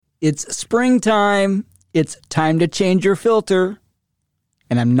It's springtime. It's time to change your filter.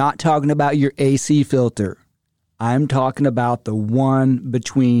 And I'm not talking about your AC filter. I'm talking about the one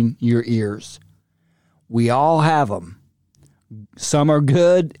between your ears. We all have them. Some are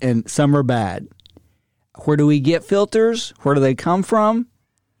good and some are bad. Where do we get filters? Where do they come from?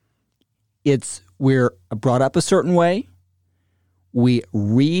 We're brought up a certain way. We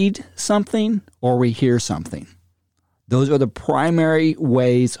read something or we hear something. Those are the primary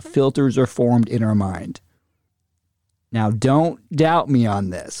ways filters are formed in our mind. Now, don't doubt me on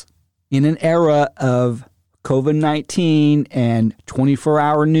this. In an era of COVID-19 and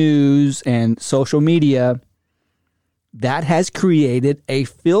 24-hour news and social media, that has created a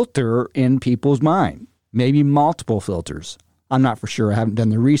filter in people's mind, maybe multiple filters. I'm not for sure. I haven't done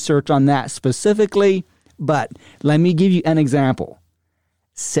the research on that specifically, but let me give you an example.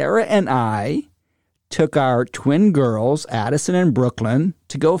 Sarah and I took our twin girls, Addison and Brooklyn,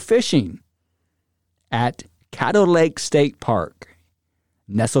 to go fishing at Caddo Lake State Park,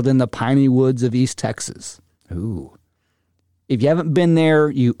 nestled in the piney woods of East Texas. Ooh. If you haven't been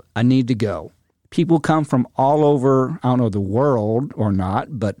there, I need to go. People come from all over, I don't know the world or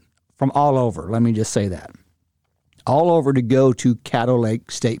not, but from all over, let me just say that. All over to go to Caddo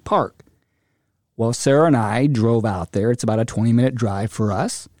Lake State Park. Well, Sarah and I drove out there. It's about a 20-minute drive for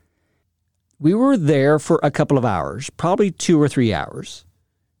us. We were there for a couple of hours, probably 2 or 3 hours.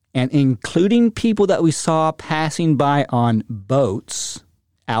 And including people that we saw passing by on boats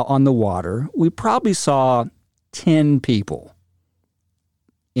out on the water, we probably saw 10 people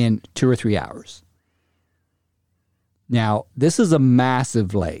in 2 or 3 hours. Now, this is a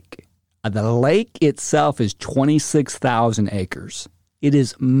massive lake. The lake itself is 26,000 acres. It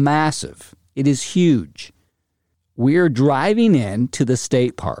is massive. It is huge. We are driving in to the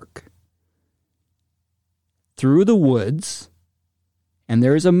state park through the woods, and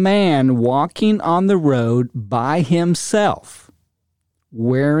there's a man walking on the road by himself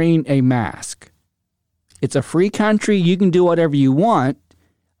wearing a mask. It's a free country. You can do whatever you want,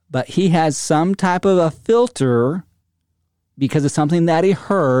 but he has some type of a filter because of something that he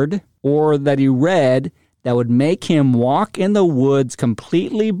heard or that he read that would make him walk in the woods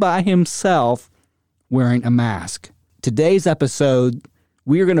completely by himself wearing a mask. Today's episode,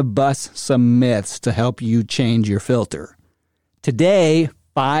 we are going to bust some myths to help you change your filter. Today,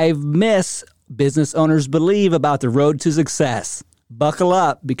 5 myths business owners believe about the road to success. Buckle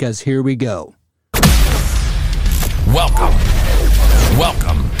up because here we go. Welcome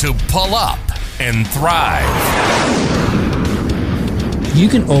to Pull Up and Thrive. You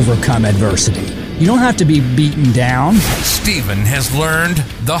can overcome adversity. You don't have to be beaten down. Stephen has learned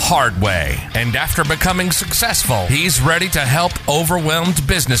the hard way, and after becoming successful, he's ready to help overwhelmed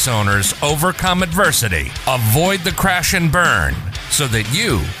business owners overcome adversity, avoid the crash and burn, so that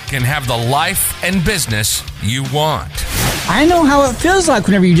you can have the life and business you want. I know how it feels like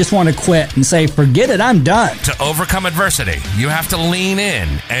whenever you just want to quit and say, forget it, I'm done. To overcome adversity, you have to lean in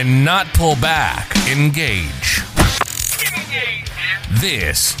and not pull back. Engage.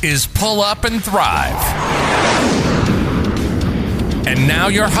 This is Pull Up and Thrive. And now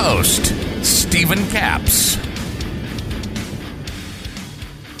your host, Stephen Capps.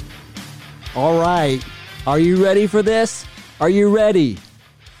 All right. Are you ready for this? Are you ready?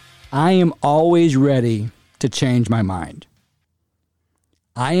 I am always ready to change my mind.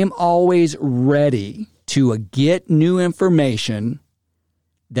 I am always ready to get new information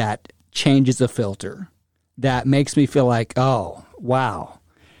that changes a filter, that makes me feel like, oh, wow,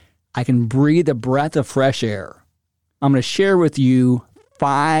 I can breathe a breath of fresh air. I'm going to share with you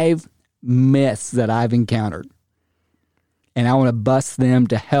 5 myths that I've encountered. And I want to bust them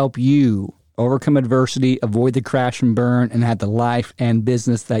to help you overcome adversity, avoid the crash and burn, and have the life and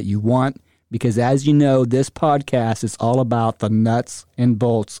business that you want. Because as you know, this podcast is all about the nuts and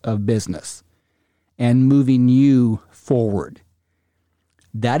bolts of business and moving you forward.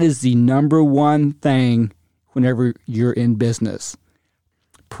 That is the number one thing whenever you're in business.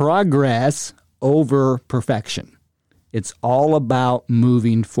 Progress over perfection. It's all about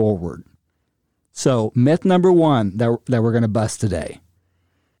moving forward. So myth number 1 that we're going to bust today.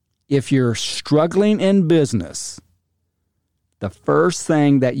 If you're struggling in business, the first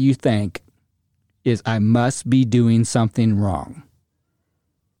thing that you think is, I must be doing something wrong.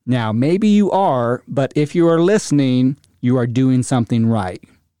 Now, maybe you are, but if you are listening, you are doing something right.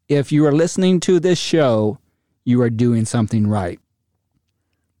 If you are listening to this show, you are doing something right.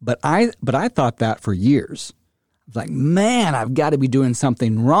 But I thought that for years. I was like, man, I've got to be doing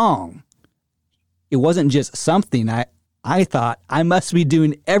something wrong. It wasn't just something. I thought I must be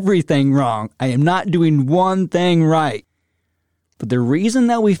doing everything wrong. I am not doing one thing right. But the reason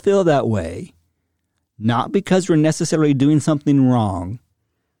that we feel that way, not because we're necessarily doing something wrong,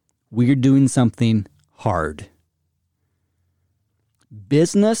 we're doing something hard.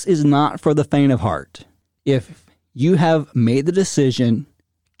 Business is not for the faint of heart. If you have made the decision,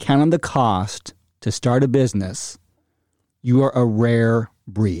 counted the cost to start a business, you are a rare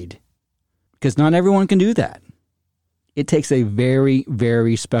breed. Because not everyone can do that. It takes a very,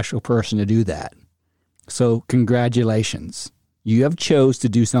 very special person to do that. So congratulations. You have chose to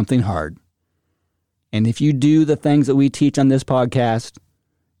do something hard. And if you do the things that we teach on this podcast,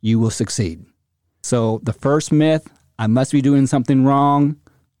 you will succeed. So the first myth, I must be doing something wrong,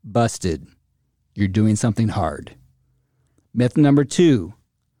 busted. You're doing something hard. Myth number 2,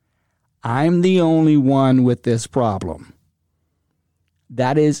 I'm the only one with this problem.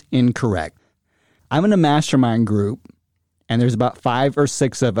 That is incorrect. I'm in a mastermind group, and there's about 5 or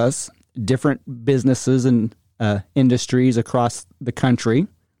 6 of us, different businesses and industries across the country.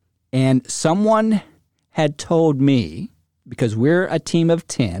 And someone had told me, because we're a team of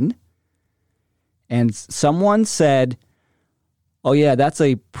 10, and someone said, oh yeah, that's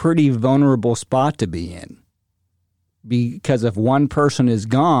a pretty vulnerable spot to be in. Because if one person is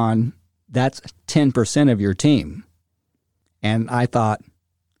gone, that's 10% of your team. And I thought,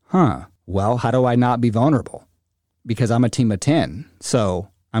 well, how do I not be vulnerable? Because I'm a team of 10, so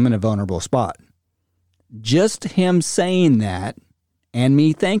I'm in a vulnerable spot. Just him saying that and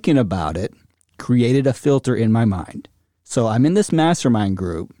me thinking about it created a filter in my mind. So I'm in this mastermind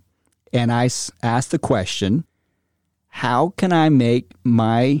group, and I asked the question, how can I make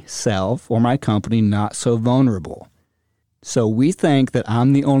myself or my company not so vulnerable? So we think that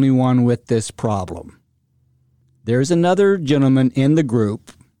I'm the only one with this problem. There's another gentleman in the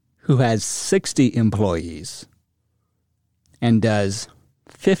group who has 60 employees and does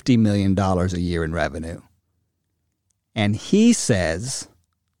 $50 million a year in revenue. And he says,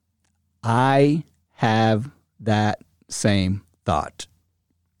 I have that same thought.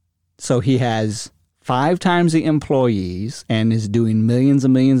 So he has 5 times the employees and is doing millions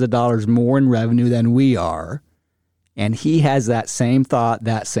and millions of dollars more in revenue than we are. And he has that same thought,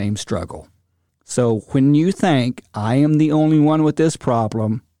 that same struggle. So when you think, I am the only one with this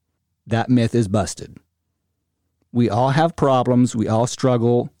problem, that myth is busted. We all have problems, we all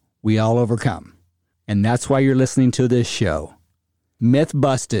struggle, we all overcome. And that's why you're listening to this show. Myth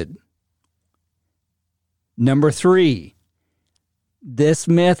busted. Number 3, this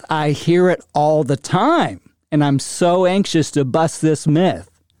myth, I hear it all the time, and I'm so anxious to bust this myth.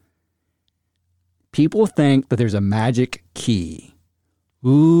 People think that there's a magic key.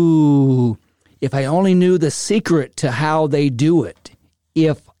 Ooh, if I only knew the secret to how they do it.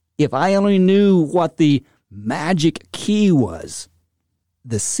 If I only knew what the magic key was.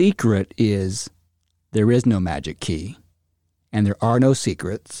 The secret is there is no magic key, and there are no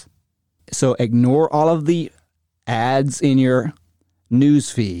secrets. So ignore all of the ads in your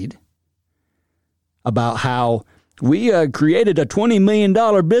news feed about how we created a $20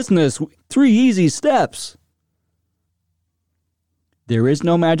 million business, 3 easy steps. There is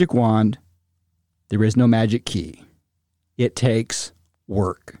no magic wand. There is no magic key. It takes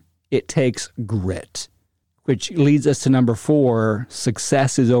work. It takes grit, which leads us to number 4,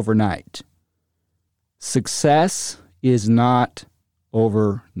 success is overnight. Success is not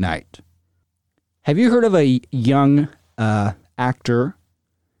overnight. Have you heard of a young actor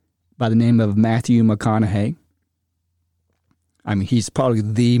by the name of Matthew McConaughey? I mean, he's probably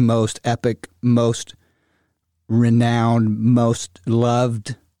the most epic, most renowned, most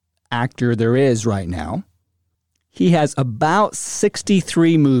loved actor there is right now. He has about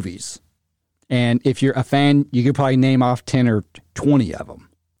 63 movies. And if you're a fan, you could probably name off 10 or 20 of them.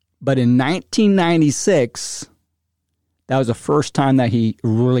 But in 1996, that was the first time that he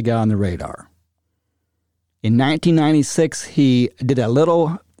really got on the radar. In 1996, he did a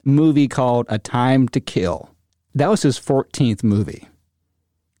little movie called A Time to Kill. That was his 14th movie.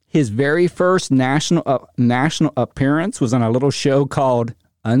 His very first national appearance was on a little show called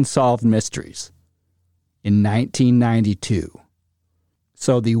Unsolved Mysteries in 1992.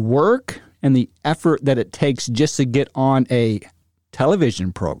 So the work and the effort that it takes just to get on a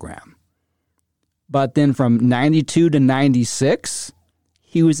television program. But then from 92 to 96,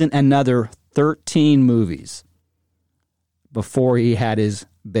 he was in another 13 movies before he had his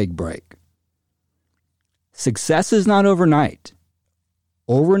big break. Success is not overnight.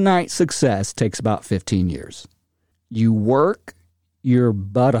 Overnight success takes about 15 years. You work your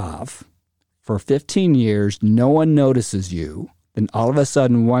butt off for 15 years, no one notices you, then all of a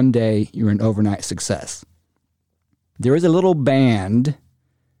sudden one day you're an overnight success. There is a little band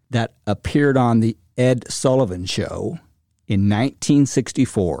that appeared on the Ed Sullivan Show in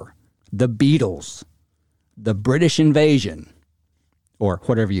 1964, the Beatles, the British invasion, or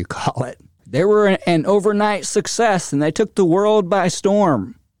whatever you call it. They were an overnight success, and they took the world by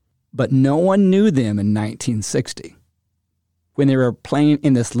storm. But no one knew them in 1960, when they were playing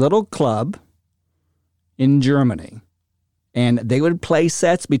in this little club in Germany. And they would play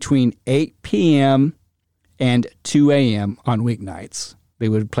sets between 8 p.m. and 2 a.m. on weeknights. They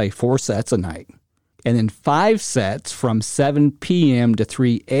would play 4 sets a night. And then 5 sets from 7 p.m. to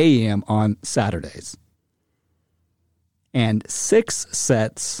 3 a.m. on Saturdays. And 6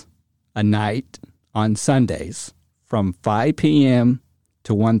 sets a night on Sundays from 5 p.m.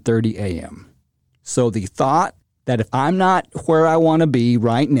 to 1:30 a.m. So the thought that if I'm not where I want to be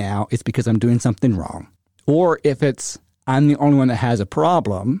right now, it's because I'm doing something wrong. Or if it's I'm the only one that has a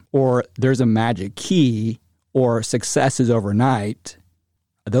problem, or there's a magic key, or success is overnight,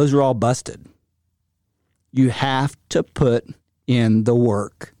 those are all busted. You have to put in the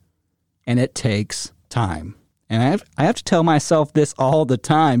work, and it takes time. And I have to tell myself this all the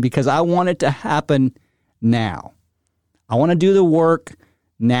time because I want it to happen now. I want to do the work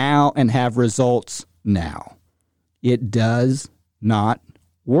now and have results now. It does not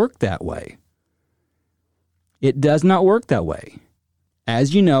work that way. It does not work that way.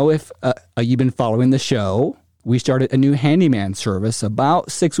 As you know, if you've been following the show, we started a new handyman service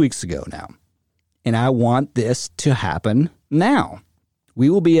about 6 weeks ago now. And I want this to happen now. We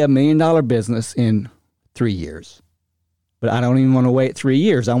will be $1 million business in 3 years. But I don't even want to wait 3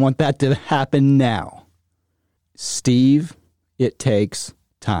 years. I want that to happen now. Steve, it takes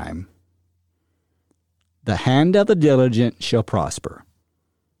time. The hand of the diligent shall prosper.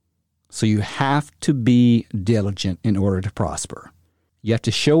 So you have to be diligent in order to prosper. You have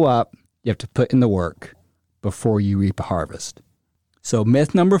to show up. You have to put in the work before you reap a harvest. So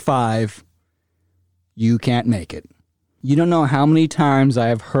myth number 5, you can't make it. You don't know how many times I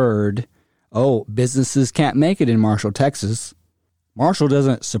have heard, oh, businesses can't make it in Marshall, Texas. Marshall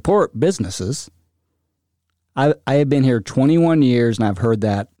doesn't support businesses. I have been here 21 years, and I've heard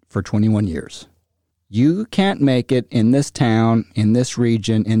that for 21 years. You can't make it in this town, in this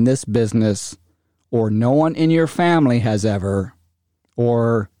region, in this business, or no one in your family has ever,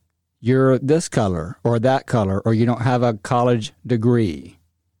 or you're this color or that color, or you don't have a college degree.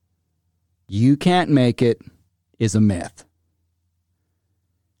 You can't make it is a myth.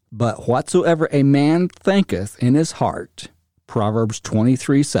 But whatsoever a man thinketh in his heart, Proverbs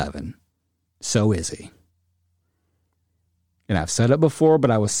 23:7, so is he. And I've said it before, but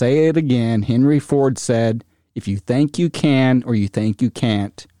I will say it again. Henry Ford said, if you think you can or you think you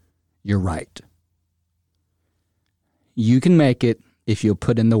can't, you're right. You can make it if you'll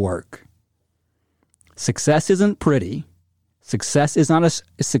put in the work. Success isn't pretty. Success is not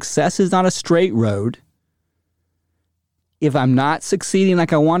a straight road. If I'm not succeeding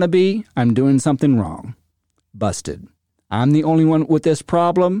like I want to be, I'm doing something wrong. Busted. I'm the only one with this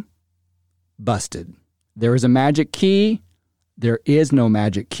problem. Busted. There is a magic key. There is no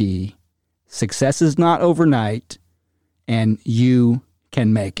magic key. Success is not overnight, and you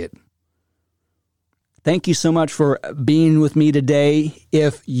can make it. Thank you so much for being with me today.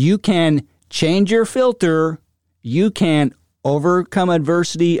 If you can change your filter, you can overcome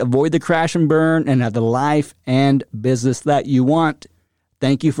adversity, avoid the crash and burn, and have the life and business that you want.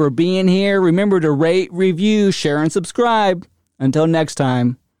 Thank you for being here. Remember to rate, review, share, and subscribe. Until next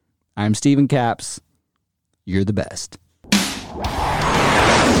time, I'm Stephen Capps. You're the best.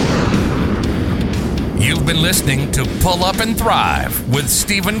 You've been listening to Pull Up and Thrive with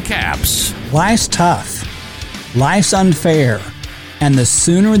Stephen Capps. Life's tough. Life's unfair. And the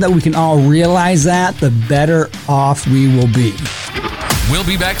sooner that we can all realize that, the better off we will be. We'll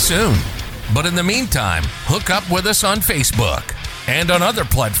be back soon. But in the meantime, hook up with us on Facebook and on other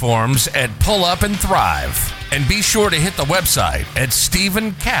platforms at Pull Up and Thrive. And be sure to hit the website at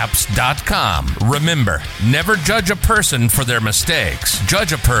StephenCapps.com. Remember, never judge a person for their mistakes.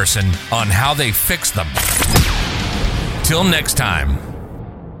 Judge a person on how they fix them. Till next time.